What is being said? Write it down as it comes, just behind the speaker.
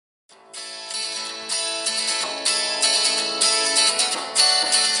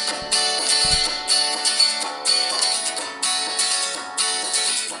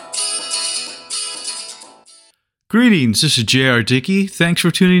Greetings, this is J.R. Dickey. Thanks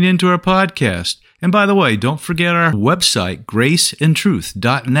for tuning in to our podcast. And by the way, don't forget our website,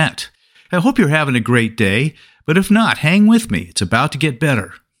 graceandtruth.net. I hope you're having a great day, but if not, hang with me. It's about to get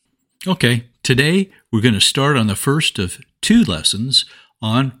better. Okay, today we're going to start on the first of two lessons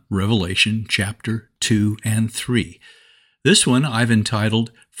on Revelation chapter 2 and 3. This one I've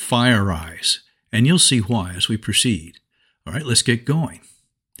entitled Fire Eyes, and you'll see why as we proceed. All right, let's get going.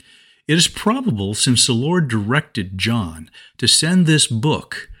 It is probable, since the Lord directed John to send this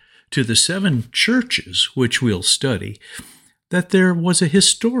book to the 7 churches which we'll study, that there was a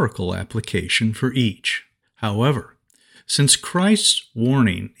historical application for each. However, since Christ's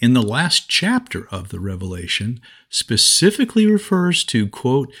warning in the last chapter of the Revelation specifically refers to,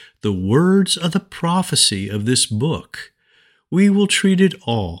 quote, the words of the prophecy of this book, we will treat it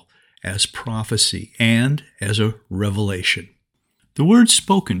all as prophecy and as a revelation. The words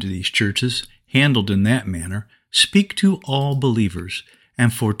spoken to these churches, handled in that manner, speak to all believers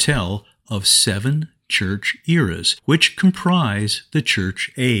and foretell of 7 church eras, which comprise the church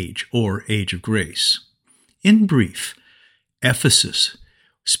age, or age of grace. In brief, Ephesus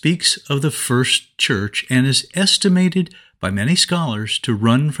speaks of the first church and is estimated by many scholars to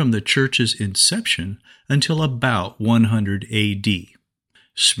run from the church's inception until about 100 A.D.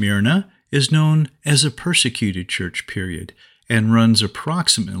 Smyrna is known as a persecuted church period, and runs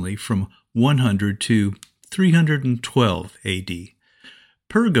approximately from 100 to 312 A.D.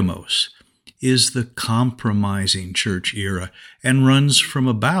 Pergamos is the compromising church era and runs from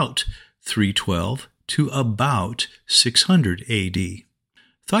about 312 to about 600 A.D.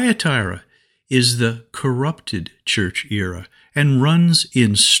 Thyatira is the corrupted church era and runs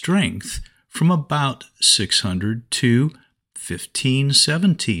in strength from about 600 to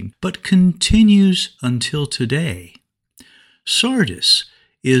 1517, but continues until today. Sardis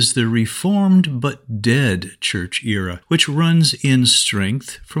is the reformed but dead church era, which runs in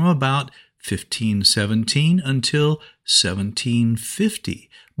strength from about 1517 until 1750,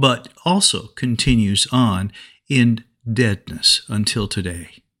 but also continues on in deadness until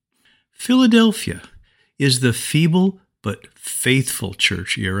today. Philadelphia is the feeble but faithful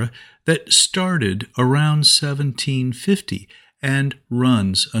church era that started around 1750 and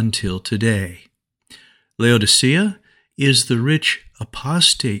runs until today. Laodicea is the rich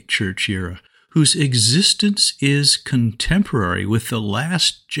apostate church era, whose existence is contemporary with the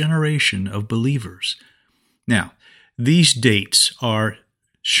last generation of believers. Now, these dates are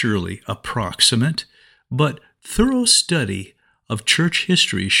surely approximate, but thorough study of church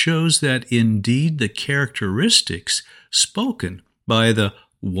history shows that indeed the characteristics spoken by the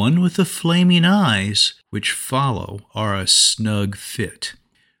one with the flaming eyes which follow are a snug fit.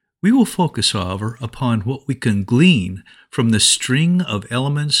 We will focus, however, upon what we can glean from the string of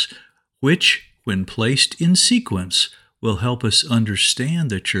elements which, when placed in sequence, will help us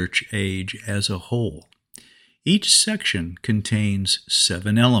understand the church age as a whole. Each section contains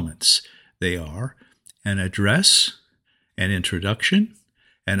 7 elements. They are an address, an introduction,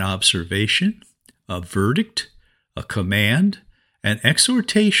 an observation, a verdict, a command, an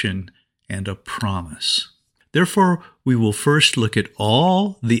exhortation, and a promise. Therefore, we will first look at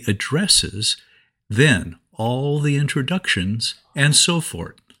all the addresses, then all the introductions, and so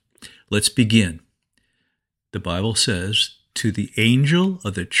forth. Let's begin. The Bible says, "To the angel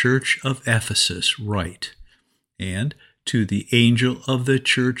of the church of Ephesus write, and to the angel of the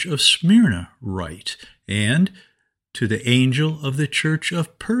church of Smyrna write, and to the angel of the church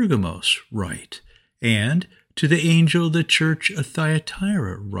of Pergamos write, and to the angel of the church of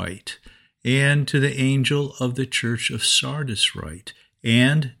Thyatira write, and to the angel of the church of Sardis write,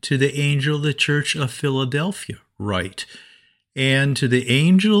 and to the angel of the church of Philadelphia write, and to the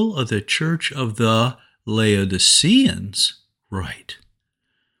angel of the church of the Laodiceans write."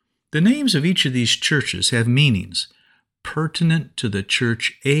 The names of each of these churches have meanings pertinent to the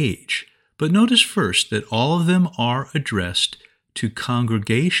church age, but notice first that all of them are addressed to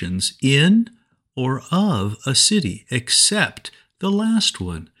congregations in or of a city, except the last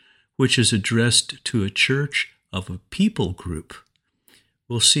one, which is addressed to a church of a people group.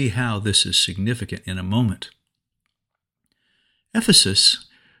 We'll see how this is significant in a moment. Ephesus,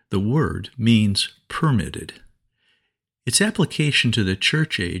 the word, means permitted. Its application to the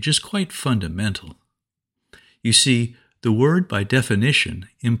church age is quite fundamental. You see, the word by definition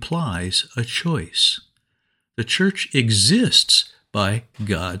implies a choice. The church exists by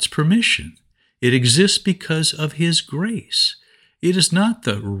God's permission. It exists because of His grace. It is not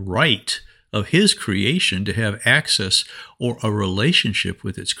the right of His creation to have access or a relationship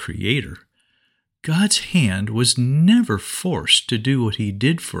with its Creator. God's hand was never forced to do what he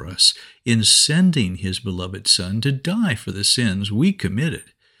did for us in sending his beloved Son to die for the sins we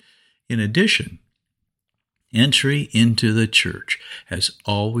committed. In addition, entry into the church has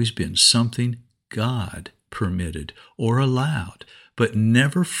always been something God permitted or allowed, but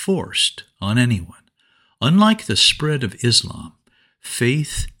never forced on anyone. Unlike the spread of Islam,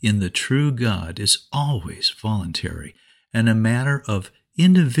 faith in the true God is always voluntary and a matter of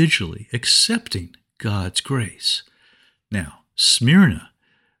individually accepting God's grace. Now, Smyrna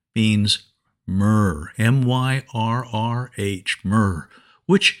means myrrh, M-Y-R-R-H, myrrh,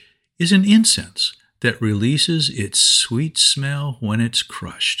 which is an incense that releases its sweet smell when it's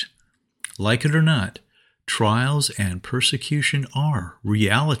crushed. Like it or not, trials and persecution are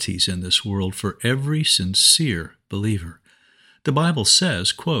realities in this world for every sincere believer. The Bible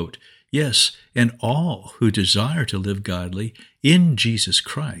says, quote, "Yes, and all who desire to live godly in Jesus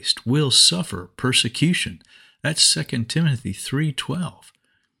Christ will suffer persecution." That's 2 Timothy 3:12.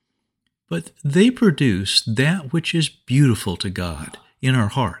 But they produce that which is beautiful to God in our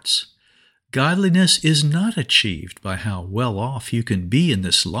hearts. Godliness is not achieved by how well off you can be in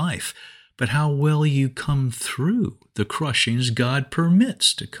this life, but how well you come through the crushings God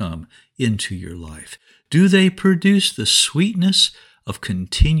permits to come into your life. Do they produce the sweetness of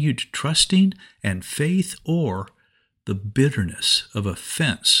continued trusting and faith, or the bitterness of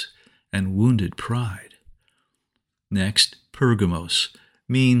offense and wounded pride? Next, Pergamos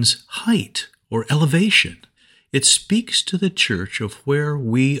means height or elevation. It speaks to the church of where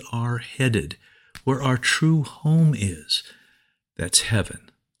we are headed, where our true home is. That's heaven.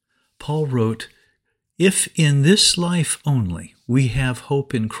 Paul wrote, "If in this life only we have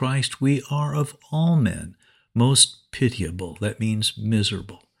hope in Christ, we are of all men most pitiable." That means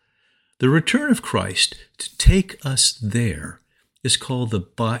miserable. The return of Christ to take us there is called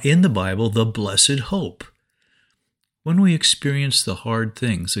in the Bible the blessed hope. When we experience the hard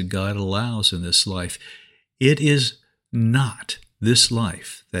things that God allows in this life, it is not this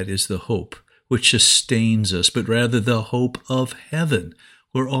life that is the hope which sustains us, but rather the hope of heaven,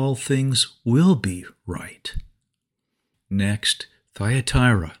 where all things will be right. Next,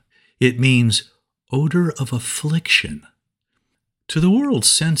 Thyatira. It means odor of affliction. To the world's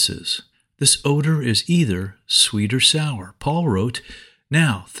senses, this odor is either sweet or sour. Paul wrote,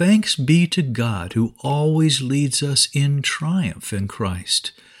 "Now, thanks be to God who always leads us in triumph in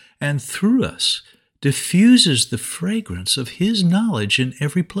Christ, and through us diffuses the fragrance of his knowledge in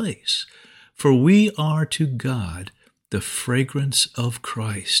every place. For we are to God the fragrance of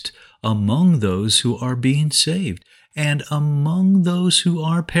Christ among those who are being saved and among those who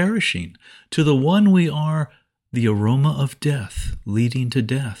are perishing. To the one we are the aroma of death, leading to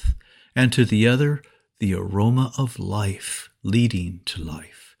death, and to the other the aroma of life, leading to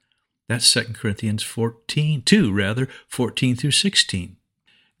life." That's 2 Corinthians 14 through 16.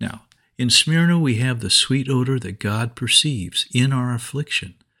 Now, in Smyrna we have the sweet odor that God perceives in our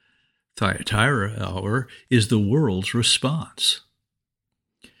affliction. Thyatira, however, is the world's response.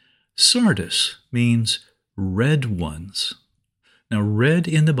 Sardis means red ones. Now, red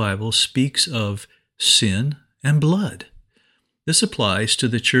in the Bible speaks of sin and blood. This applies to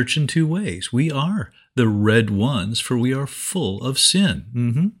the church in two ways. We are the red ones, for we are full of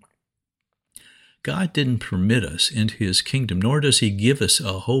sin. God didn't permit us into his kingdom, nor does he give us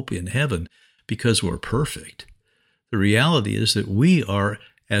a hope in heaven because we're perfect. The reality is that we are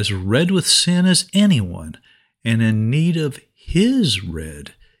as red with sin as anyone, and in need of his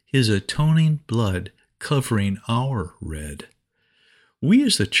red, his atoning blood covering our red. We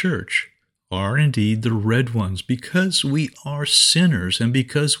as the church are indeed the red ones because we are sinners and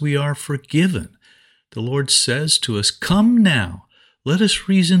because we are forgiven. The Lord says to us, "Come now, let us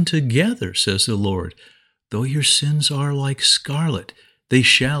reason together," says the Lord. "Though your sins are like scarlet, they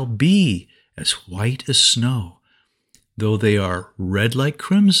shall be as white as snow. Though they are red like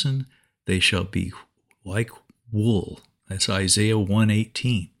crimson, they shall be like wool." That's Isaiah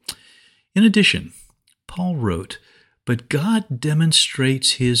 1:18. In addition, Paul wrote, "But God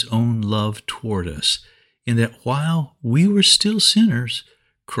demonstrates his own love toward us, in that while we were still sinners,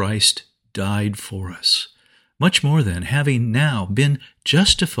 Christ died for us. Much more than, having now been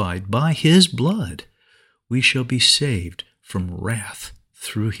justified by his blood, we shall be saved from wrath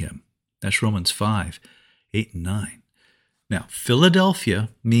through him." That's Romans 5:8 and 9. Now, Philadelphia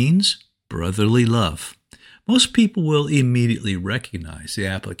means brotherly love. Most people will immediately recognize the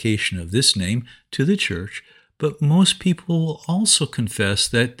application of this name to the church, but most people will also confess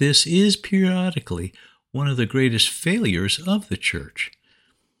that this is periodically one of the greatest failures of the church.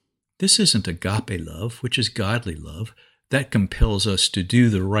 This isn't agape love, which is godly love. That compels us to do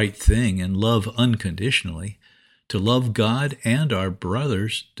the right thing and love unconditionally, to love God and our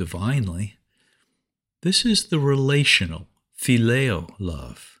brothers divinely. This is the relational, phileo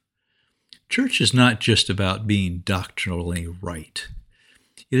love. Church is not just about being doctrinally right.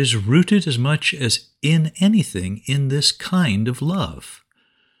 It is rooted as much as in anything in this kind of love.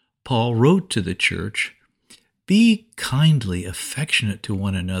 Paul wrote to the church, "Be kindly affectionate to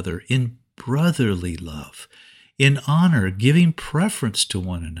one another in brotherly love, in honor, giving preference to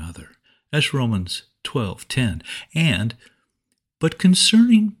one another." That's Romans 12:10. But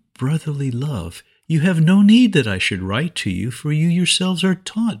concerning brotherly love, you have no need that I should write to you, for you yourselves are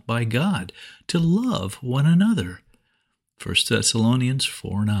taught by God to love one another. 1 Thessalonians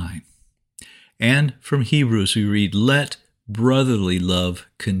 4:9. And from Hebrews we read, "Let brotherly love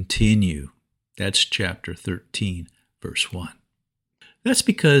continue." That's chapter 13, verse 1. That's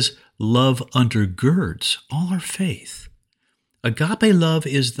because love undergirds all our faith. Agape love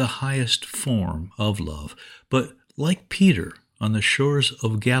is the highest form of love, but like Peter on the shores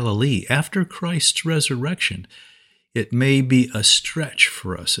of Galilee after Christ's resurrection, it may be a stretch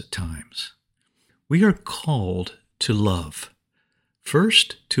for us at times. We are called to love,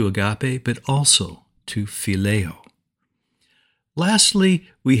 first to agape, but also to phileo. Lastly,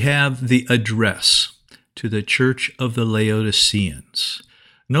 we have the address to the church of the Laodiceans.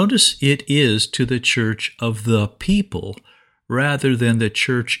 Notice it is to the church of the people rather than the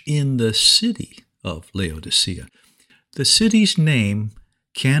church in the city of Laodicea. The city's name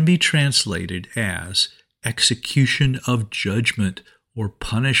can be translated as execution of judgment or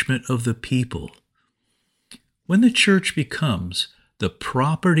punishment of the people. When the church becomes the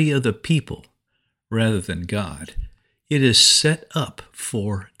property of the people rather than God, it is set up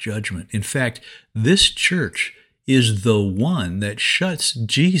for judgment. In fact, this church is the one that shuts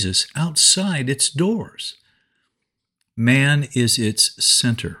Jesus outside its doors. Man is its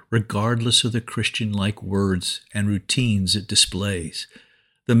center, regardless of the Christian-like words and routines it displays.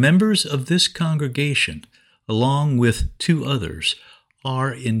 The members of this congregation, along with 2 others,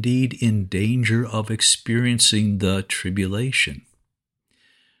 are indeed in danger of experiencing the tribulation.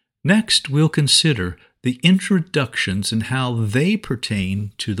 Next, we'll consider the introductions and how they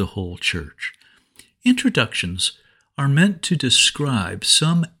pertain to the whole church. Introductions are meant to describe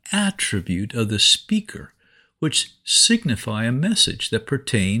some attribute of the speaker, which signify a message that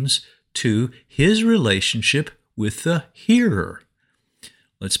pertains to his relationship with the hearer.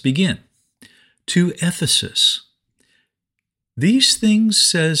 Let's begin. To Ephesus. These things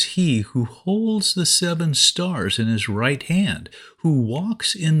says he who holds the 7 stars in his right hand, who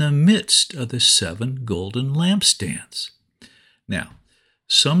walks in the midst of the 7 golden lampstands. Now,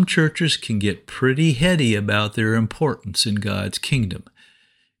 some churches can get pretty heady about their importance in God's kingdom.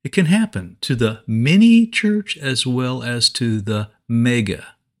 It can happen to the mini church as well as to the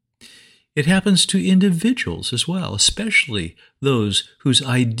mega. It happens to individuals as well, especially those whose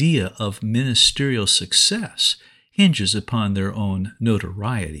idea of ministerial success hinges upon their own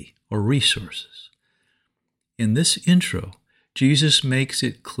notoriety or resources. In this intro, Jesus makes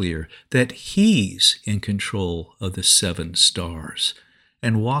it clear that he's in control of the 7 stars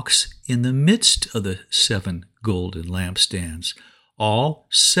and walks in the midst of the 7 golden lampstands, all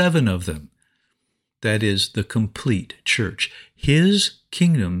 7 of them. That is the complete church. His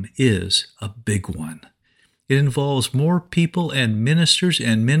kingdom is a big one. It involves more people and ministers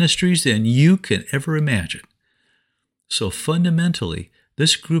and ministries than you can ever imagine. So fundamentally,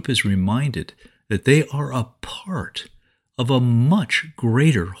 this group is reminded that they are a part of a much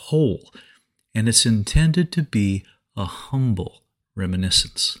greater whole, and it's intended to be a humble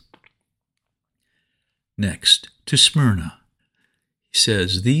reminiscence. Next, to Smyrna. He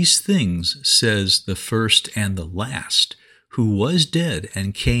says, "These things says the first and the last, who was dead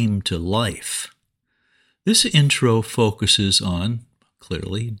and came to life." This intro focuses on,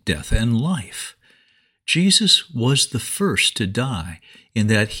 clearly, death and life. Jesus was the first to die, in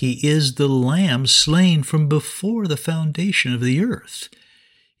that he is the Lamb slain from before the foundation of the earth.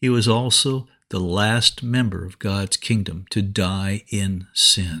 He was also the last member of God's kingdom to die in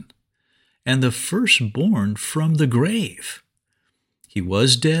sin, and the firstborn from the grave. He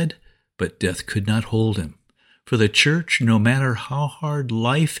was dead, but death could not hold him. For the church, no matter how hard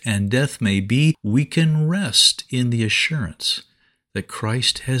life and death may be, we can rest in the assurance that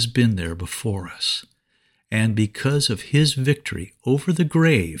Christ has been there before us. And because of his victory over the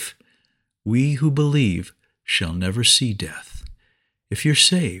grave, we who believe shall never see death. If you're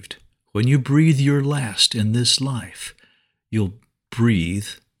saved, when you breathe your last in this life, you'll breathe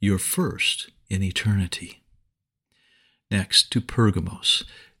your first in eternity. Next, to Pergamos.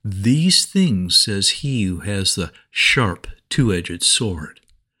 These things says he who has the sharp, two-edged sword.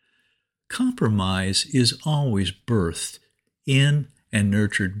 Compromise is always birthed in and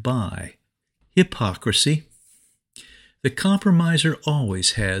nurtured by hypocrisy. The compromiser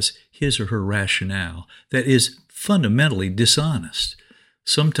always has his or her rationale that is fundamentally dishonest,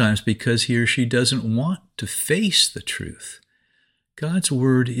 sometimes because he or she doesn't want to face the truth. God's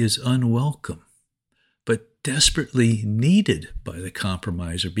word is unwelcome, but desperately needed by the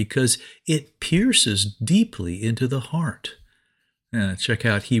compromiser because it pierces deeply into the heart. Check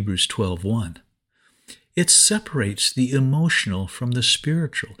out Hebrews 12:1. It separates the emotional from the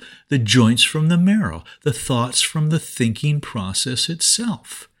spiritual, the joints from the marrow, the thoughts from the thinking process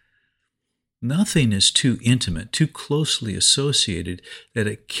itself. Nothing is too intimate, too closely associated that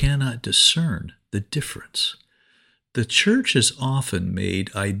it cannot discern the difference. The church has often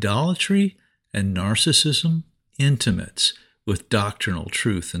made idolatry and narcissism intimates with doctrinal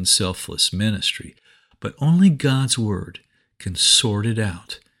truth and selfless ministry, but only God's word can sort it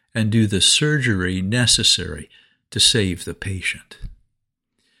out and do the surgery necessary to save the patient.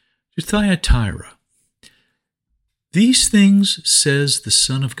 To Thyatira, these things says the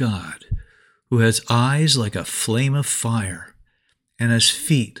Son of God, who has eyes like a flame of fire and has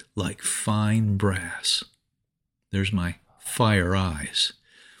feet like fine brass. There's my fire eyes.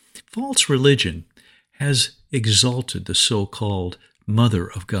 False religion has exalted the so-called Mother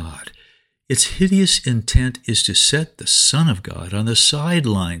of God. Its hideous intent is to set the Son of God on the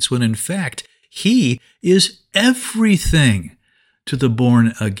sidelines, when in fact he is everything. To the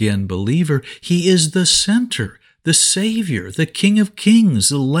born-again believer, he is the center, the Savior, the King of Kings,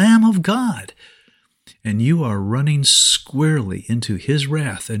 the Lamb of God. And you are running squarely into his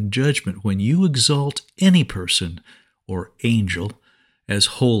wrath and judgment when you exalt any person or angel as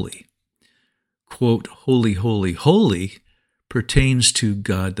holy. Quote, holy, holy, holy pertains to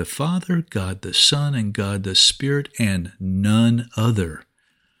God the Father, God the Son, and God the Spirit, and none other.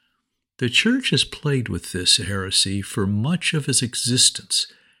 The church has played with this heresy for much of its existence,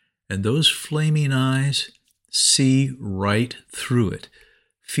 and those flaming eyes see right through it.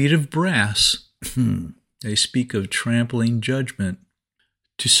 Feet of brass, they speak of trampling judgment.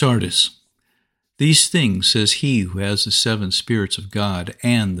 To Sardis, these things says he who has the 7 spirits of God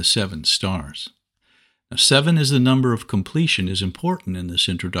and the 7 stars. Now, 7 as the number of completion is important in this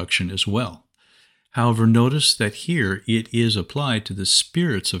introduction as well. However, notice that here it is applied to the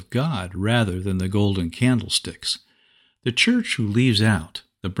spirits of God rather than the golden candlesticks. The church who leaves out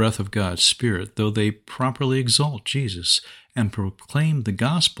the breath of God's Spirit, though they properly exalt Jesus and proclaim the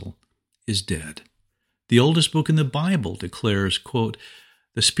gospel, is dead. The oldest book in the Bible declares, quote,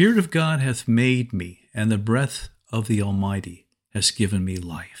 the Spirit of God hath made me, and the breath of the Almighty has given me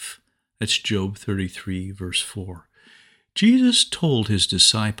life. That's Job 33, verse 4. Jesus told his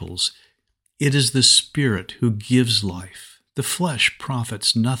disciples, it is the Spirit who gives life. The flesh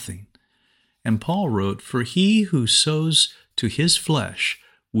profits nothing. And Paul wrote, for he who sows to his flesh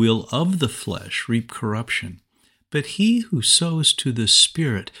will of the flesh reap corruption, but he who sows to the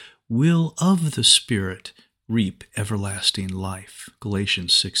Spirit will of the Spirit reap everlasting life.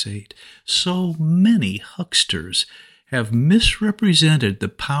 Galatians 6:8. So many hucksters have misrepresented the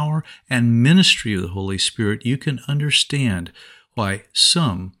power and ministry of the Holy Spirit, you can understand why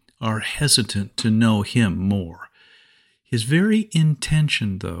some are hesitant to know him more. His very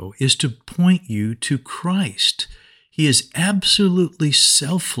intention, though, is to point you to Christ. He is absolutely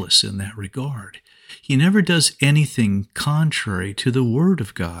selfless in that regard. He never does anything contrary to the Word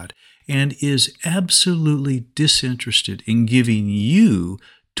of God and is absolutely disinterested in giving you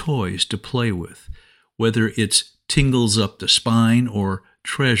toys to play with, whether it's tingles up the spine or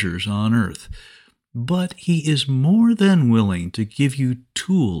treasures on earth. But he is more than willing to give you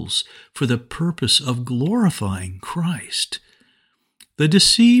tools for the purpose of glorifying Christ. The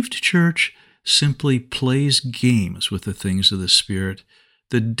deceived church simply plays games with the things of the Spirit.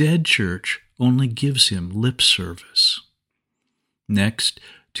 The dead church only gives him lip service. Next,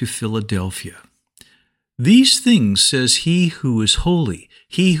 to Philadelphia. These things says he who is holy,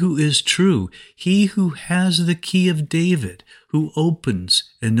 he who is true, he who has the key of David, who opens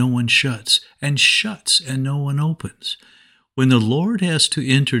and no one shuts, and shuts and no one opens. When the Lord has to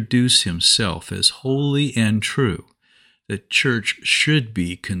introduce himself as holy and true, the church should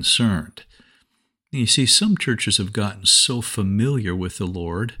be concerned. You see, some churches have gotten so familiar with the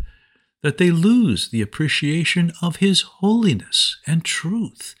Lord that they lose the appreciation of his holiness and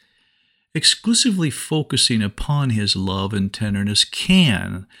truth. Exclusively focusing upon his love and tenderness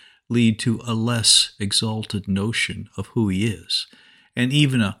can lead to a less exalted notion of who he is, and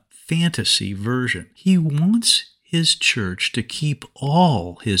even a fantasy version. He wants his church to keep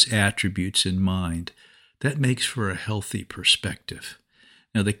all his attributes in mind. That makes for a healthy perspective.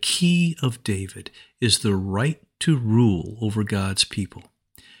 Now, the key of David is the right to rule over God's people.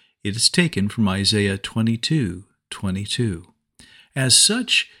 It is taken from Isaiah 22:22. As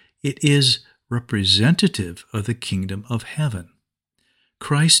such, it is representative of the kingdom of heaven.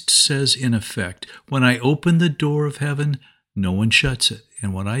 Christ says, in effect, when I open the door of heaven, no one shuts it,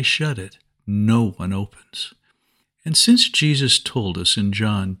 and when I shut it, no one opens. And since Jesus told us in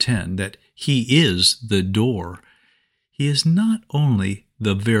John 10 that he is the door, he is not only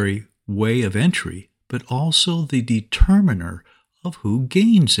the very way of entry, but also the determiner of who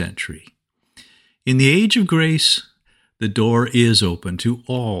gains entry. In the age of grace, the door is open to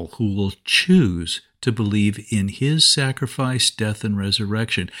all who will choose to believe in his sacrifice, death, and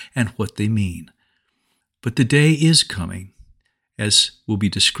resurrection, and what they mean. But the day is coming, as will be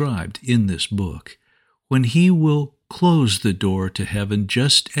described in this book, when he will close the door to heaven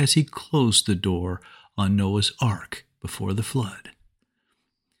just as he closed the door on Noah's ark before the flood.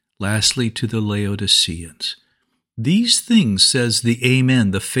 Lastly, to the Laodiceans. These things says the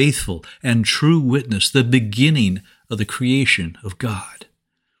Amen, the faithful and true witness, the beginning of the creation of God.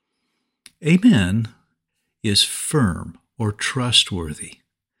 Amen is firm or trustworthy.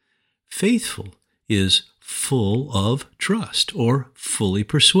 Faithful is full of trust or fully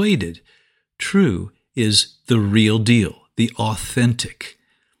persuaded. True is the real deal, the authentic.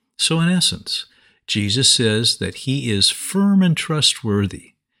 So in essence, Jesus says that he is firm and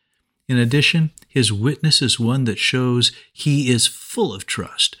trustworthy. In addition, his witness is one that shows he is full of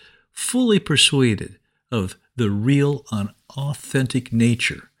trust, fully persuaded of the real and authentic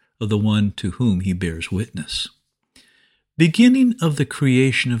nature of the one to whom he bears witness. Beginning of the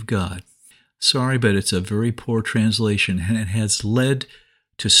creation of God. Sorry, but it's a very poor translation, and it has led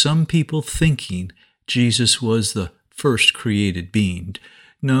to some people thinking Jesus was the first created being.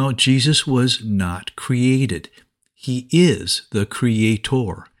 No, Jesus was not created. He is the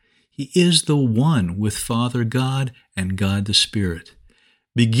Creator. He is the one with Father God and God the Spirit.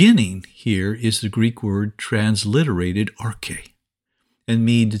 Beginning here is the Greek word transliterated arche, and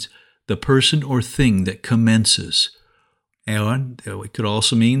means the person or thing that commences. And it could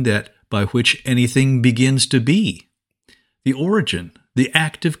also mean that by which anything begins to be. The origin, the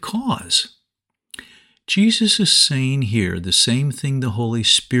active cause. Jesus is saying here the same thing the Holy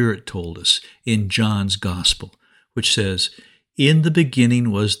Spirit told us in John's Gospel, which says, "In the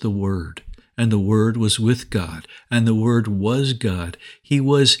beginning was the Word, and the Word was with God, and the Word was God. He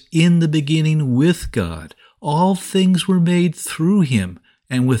was in the beginning with God. All things were made through him,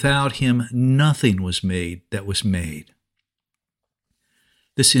 and without him nothing was made that was made."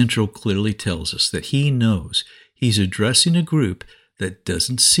 This intro clearly tells us that he knows he's addressing a group that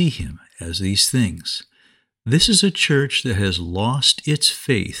doesn't see him as these things. This is a church that has lost its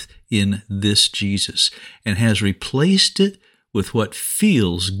faith in this Jesus and has replaced it with what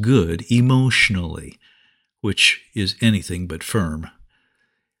feels good emotionally, which is anything but firm.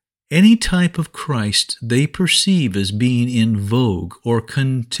 Any type of Christ they perceive as being in vogue or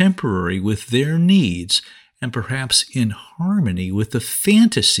contemporary with their needs and perhaps in harmony with the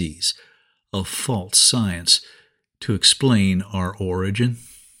fantasies of false science to explain our origin.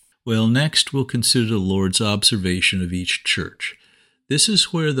 Well, next we'll consider the Lord's observation of each church. This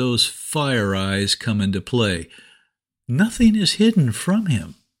is where those fire eyes come into play. Nothing is hidden from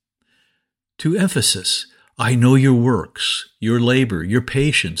him. To Ephesus, I know your works, your labor, your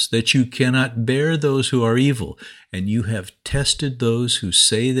patience, that you cannot bear those who are evil, and you have tested those who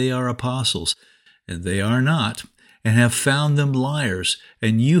say they are apostles, and they are not, and have found them liars,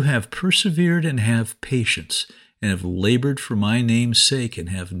 and you have persevered and have patience, and have labored for my name's sake, and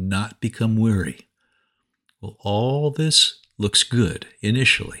have not become weary. Well, all this looks good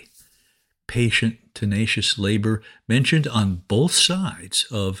initially. Patient, tenacious labor mentioned on both sides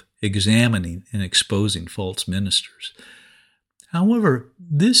of examining and exposing false ministers. However,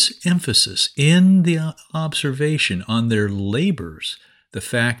 this emphasis in the observation on their labors, the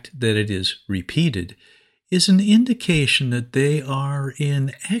fact that it is repeated, is an indication that they are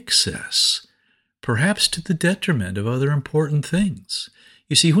in excess, perhaps to the detriment of other important things.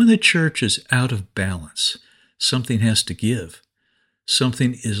 You see, when the church is out of balance, something has to give.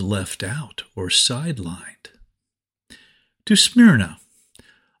 Something is left out or sidelined. To Smyrna,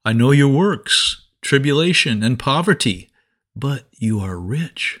 I know your works, tribulation and poverty, but you are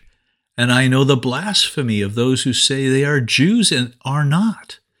rich. And I know the blasphemy of those who say they are Jews and are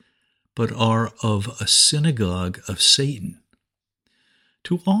not, but are of a synagogue of Satan.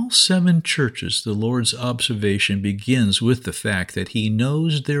 To all 7 churches, the Lord's observation begins with the fact that he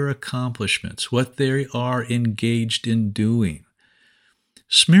knows their accomplishments, what they are engaged in doing.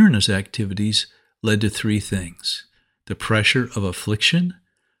 Smyrna's activities led to 3 things: the pressure of affliction,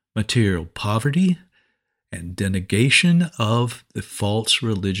 material poverty, and denigration of the false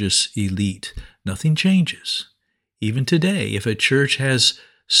religious elite. Nothing changes. Even today, if a church has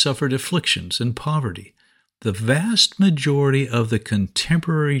suffered afflictions and poverty, the vast majority of the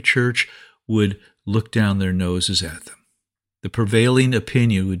contemporary church would look down their noses at them. The prevailing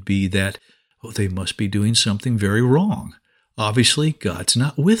opinion would be that, they must be doing something very wrong. Obviously, God's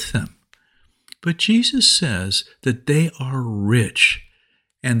not with them. But Jesus says that they are rich,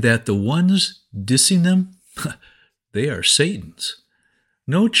 and that the ones dissing them, they are Satan's.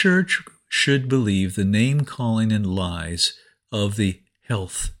 No church should believe the name-calling and lies of the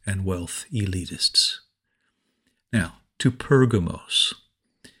health and wealth elitists. Now, to Pergamos,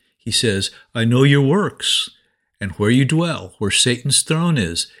 he says, I know your works, and where you dwell, where Satan's throne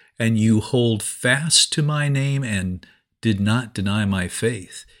is, and you hold fast to my name and did not deny my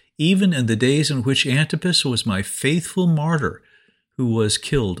faith, even in the days in which Antipas was my faithful martyr, who was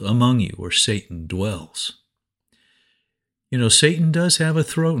killed among you where Satan dwells. You know, Satan does have a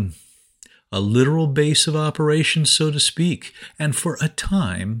throne, a literal base of operations, so to speak, and for a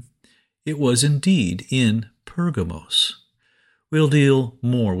time it was indeed in Pergamos. We'll deal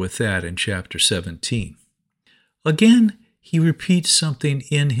more with that in chapter 17. Again, he repeats something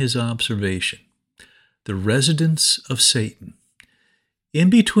in his observation: the residence of Satan. In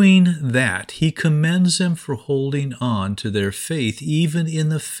between that, he commends them for holding on to their faith even in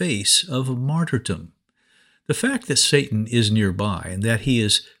the face of martyrdom. The fact that Satan is nearby and that he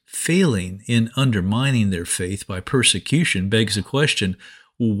is failing in undermining their faith by persecution begs the question,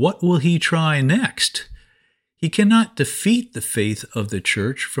 what will he try next? He cannot defeat the faith of the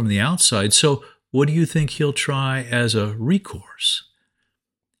church from the outside, so what do you think he'll try as a recourse?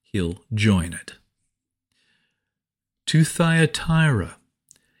 He'll join it. To Thyatira,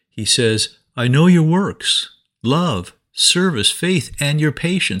 he says, I know your works, love, service, faith, and your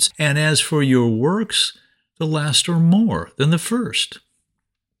patience, and as for your works, the last are more than the first.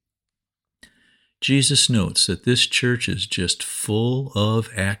 Jesus notes that this church is just full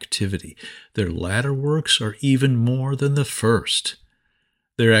of activity. Their latter works are even more than the first.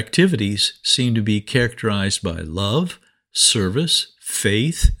 Their activities seem to be characterized by love, service,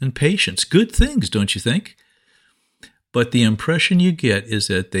 faith, and patience. Good things, don't you think? But the impression you get is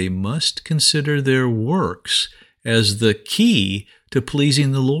that they must consider their works as the key to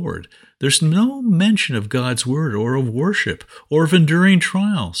pleasing the Lord. There's no mention of God's word or of worship or of enduring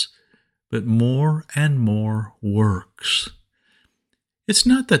trials, but more and more works. It's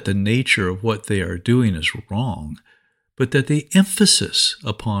not that the nature of what they are doing is wrong, but that the emphasis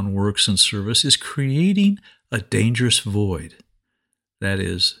upon works and service is creating a dangerous void. That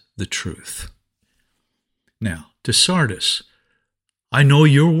is the truth. Now, to Sardis, I know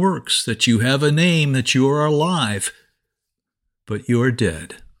your works, that you have a name, that you are alive, but you are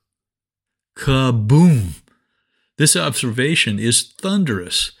dead. Kaboom! This observation is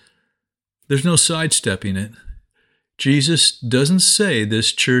thunderous. There's no sidestepping it. Jesus doesn't say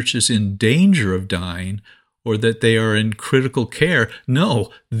this church is in danger of dying or that they are in critical care. No,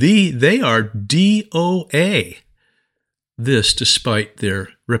 they are DOA. This despite their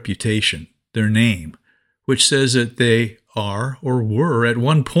reputation, their name, which says that they are or were at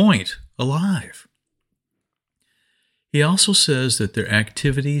one point alive. He also says that their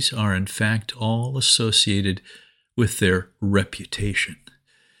activities are in fact all associated with their reputation.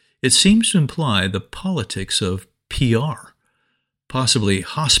 It seems to imply the politics of PR, possibly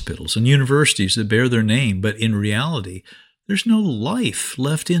hospitals and universities that bear their name, but in reality, there's no life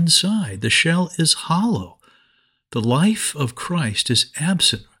left inside. The shell is hollow. The life of Christ is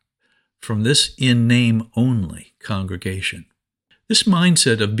absent from this in-name only congregation. This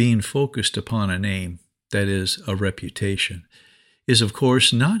mindset of being focused upon a name, that is, a reputation, is of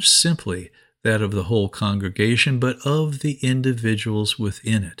course not simply that of the whole congregation, but of the individuals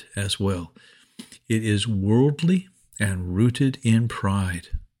within it as well. It is worldly and rooted in pride.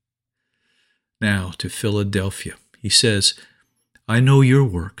 Now to Philadelphia. He says, I know your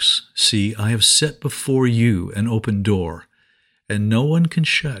works. See, I have set before you an open door, and no one can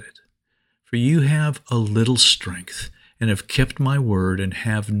shut it. For you have a little strength, and have kept my word, and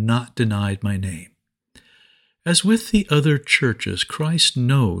have not denied my name. As with the other churches, Christ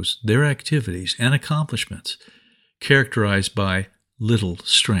knows their activities and accomplishments, characterized by little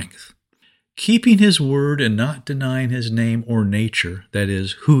strength. Keeping his word and not denying his name or nature, that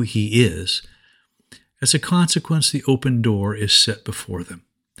is, who he is, As a consequence, the open door is set before them.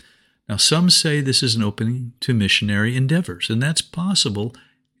 Now, some say this is an opening to missionary endeavors, and that's possible,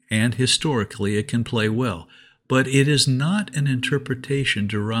 and historically it can play well. But it is not an interpretation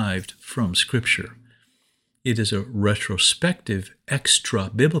derived from Scripture. It is a retrospective,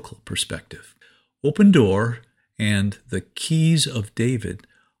 extra-biblical perspective. Open door and the keys of David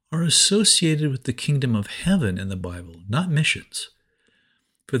are associated with the kingdom of heaven in the Bible, not missions.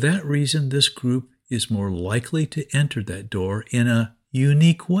 For that reason, this group is more likely to enter that door in a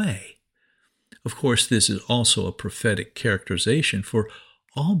unique way. Of course, this is also a prophetic characterization for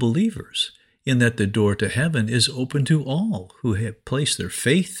all believers, in that the door to heaven is open to all who have placed their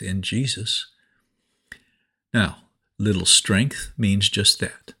faith in Jesus. Now, little strength means just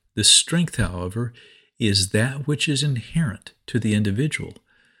that. The strength, however, is that which is inherent to the individual.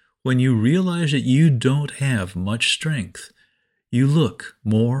 When you realize that you don't have much strength, you look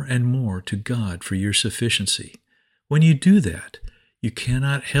more and more to God for your sufficiency. When you do that, you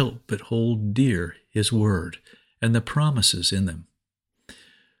cannot help but hold dear His Word and the promises in them.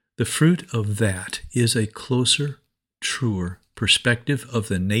 The fruit of that is a closer, truer perspective of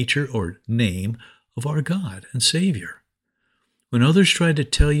the nature or name of our God and Savior. When others try to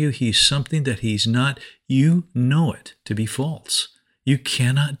tell you He's something that He's not, you know it to be false. You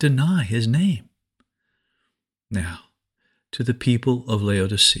cannot deny His name. Now, to the people of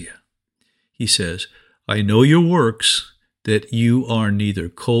Laodicea, He says, I know your works, that you are neither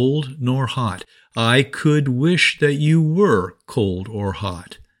cold nor hot. I could wish that you were cold or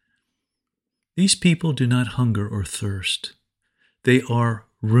hot. These people do not hunger or thirst. They are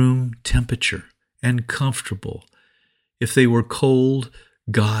room temperature and comfortable. If they were cold,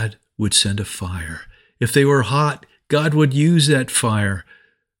 God would send a fire. If they were hot, God would use that fire.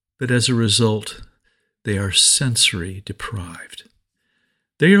 But as a result, they are sensory deprived.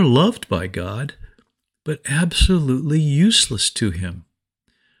 They are loved by God, but absolutely useless to Him.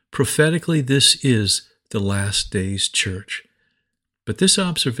 Prophetically, this is the last days church. But this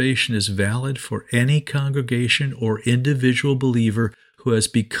observation is valid for any congregation or individual believer who has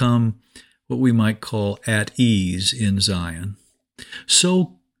become what we might call at ease in Zion,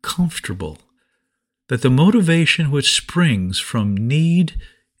 so comfortable that the motivation which springs from need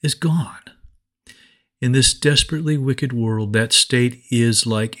is gone. In this desperately wicked world, that state is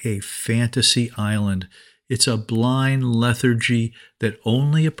like a fantasy island. It's a blind lethargy that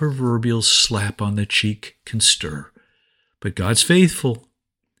only a proverbial slap on the cheek can stir. But God's faithful.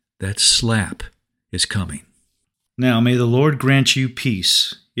 That slap is coming. Now may the Lord grant you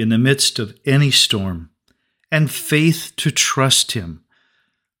peace in the midst of any storm and faith to trust Him.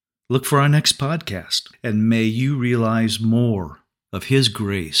 Look for our next podcast, and may you realize more of His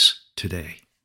grace today.